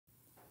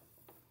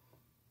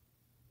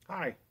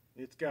Hi,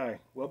 it's Guy.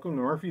 Welcome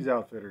to Murphy's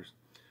Outfitters.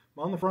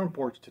 I'm on the front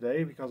porch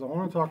today because I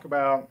want to talk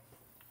about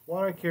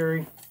what I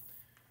carry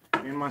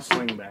in my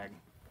sling bag.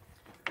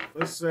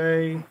 Let's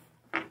say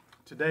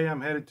today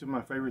I'm headed to my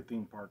favorite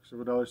theme park,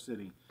 Silver Dollar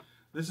City.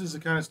 This is the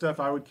kind of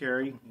stuff I would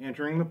carry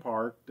entering the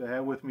park to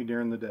have with me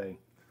during the day.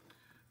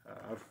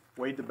 I've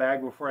weighed the bag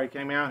before I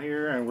came out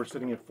here, and we're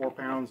sitting at 4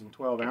 pounds and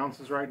 12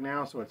 ounces right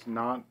now, so it's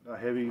not a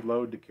heavy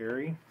load to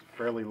carry. It's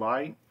fairly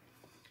light.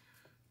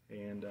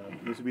 And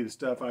this would be the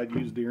stuff I'd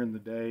use during the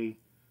day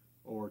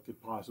or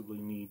could possibly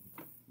need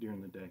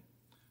during the day.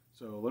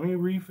 So let me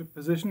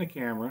reposition the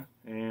camera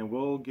and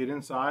we'll get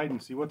inside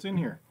and see what's in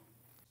here.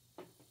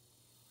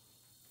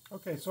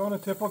 Okay, so on a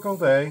typical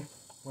day,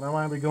 when I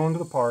might be going to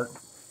the park,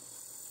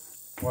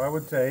 what I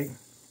would take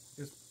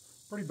is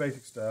pretty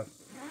basic stuff.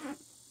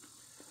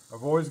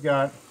 I've always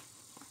got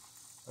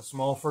a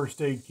small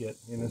first aid kit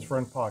in this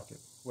front pocket,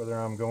 whether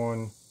I'm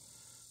going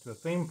to a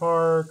theme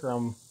park, or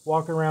I'm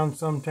walking around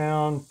some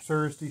town,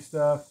 touristy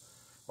stuff,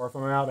 or if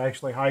I'm out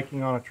actually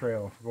hiking on a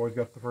trail. I've always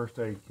got the first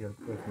aid kit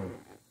with me.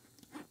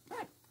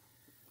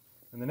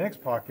 In the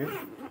next pocket,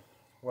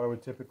 what I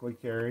would typically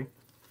carry,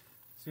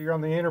 see here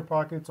on the inner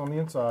pockets on the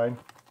inside,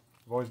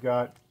 I've always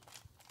got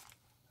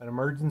an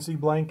emergency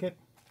blanket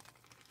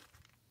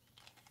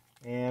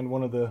and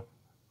one of the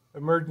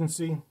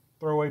emergency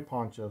throwaway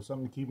ponchos,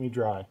 something to keep me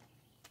dry.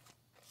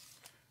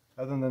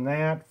 Other than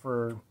that,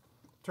 for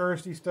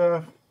touristy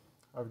stuff,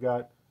 I've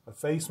got a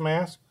face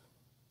mask.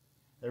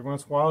 Every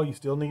once in a while you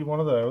still need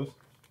one of those.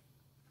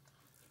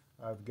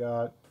 I've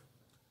got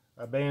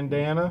a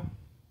bandana.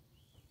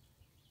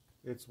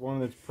 It's one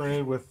that's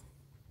printed with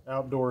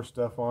outdoor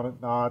stuff on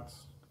it,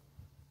 knots,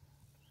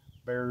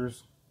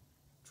 bears,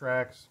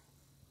 tracks,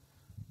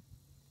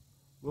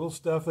 little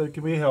stuff that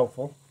can be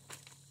helpful.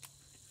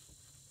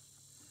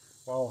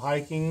 While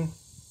hiking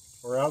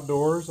or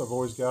outdoors, I've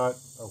always got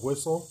a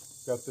whistle.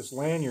 Got this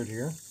lanyard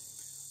here.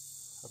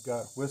 I've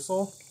got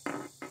whistle,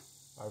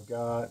 I've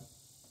got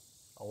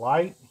a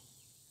light,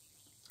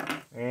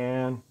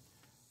 and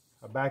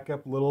a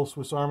backup little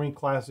Swiss Army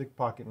classic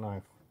pocket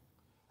knife.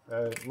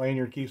 That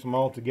lanyard keeps them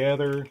all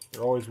together.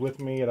 They're always with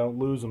me. I don't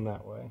lose them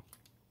that way.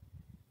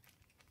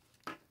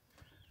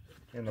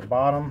 In the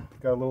bottom,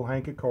 got a little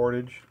hank of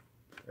cordage.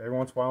 Every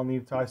once in a while I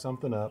need to tie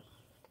something up.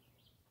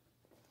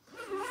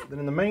 Then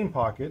in the main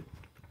pocket,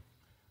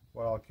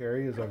 what I'll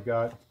carry is I've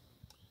got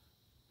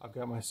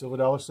my Silver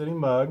Dollar City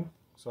mug,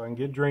 so I can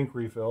get drink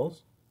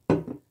refills.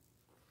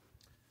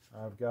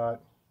 I've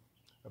got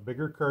a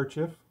bigger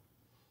kerchief.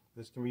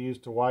 This can be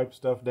used to wipe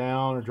stuff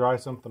down or dry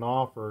something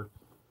off, or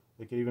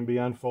it can even be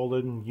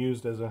unfolded and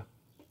used as a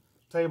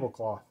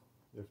tablecloth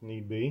if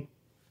need be.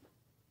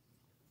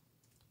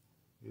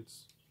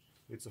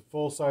 It's a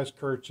full-size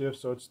kerchief,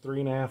 so it's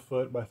 3.5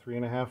 foot by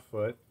 3.5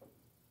 foot.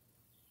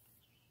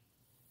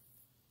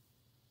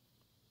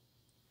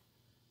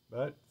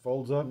 But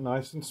folds up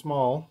nice and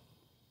small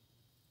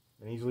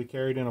and easily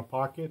carried in a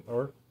pocket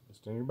or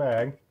just in your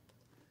bag.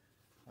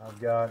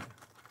 I've got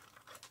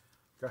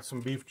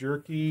some beef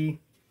jerky,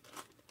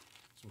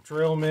 some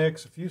trail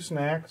mix, a few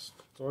snacks.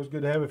 It's always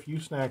good to have a few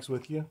snacks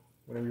with you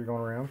whenever you're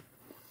going around.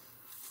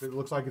 If it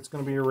looks like it's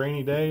going to be a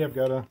rainy day, I've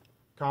got a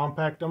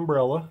compact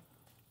umbrella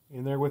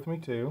in there with me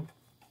too.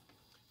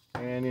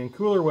 And in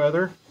cooler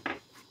weather,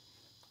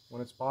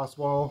 when it's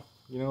possible,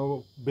 you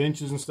know,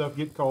 benches and stuff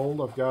get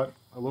cold, I've got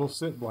a little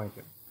sit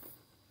blanket,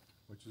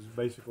 which is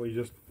basically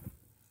just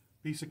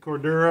a piece of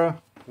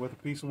Cordura with a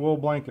piece of wool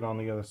blanket on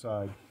the other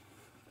side.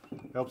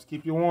 Helps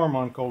keep you warm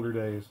on colder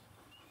days.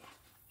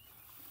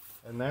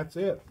 And that's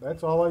it.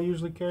 That's all I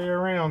usually carry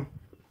around.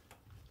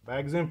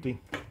 Bag's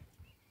empty.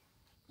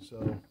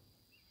 So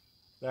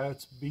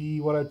that's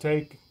be what I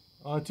take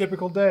on a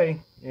typical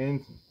day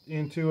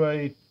into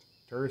a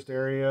tourist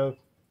area,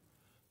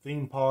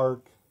 theme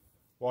park,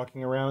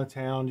 walking around a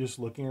town, just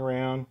looking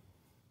around.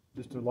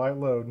 Just a light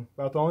load.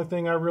 About the only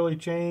thing I really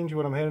change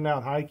when I'm heading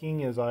out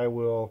hiking is I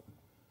will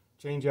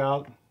change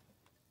out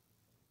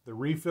the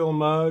refill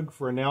mug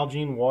for an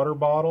Nalgene water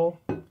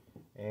bottle,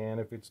 and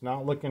if it's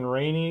not looking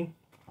rainy,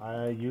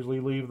 I usually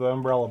leave the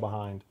umbrella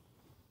behind.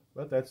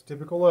 But that's a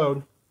typical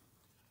load.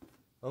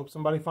 I hope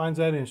somebody finds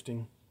that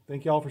interesting.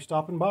 Thank y'all for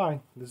stopping by.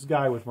 This is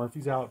Guy with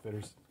Murphy's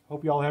Outfitters.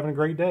 Hope y'all having a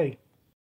great day.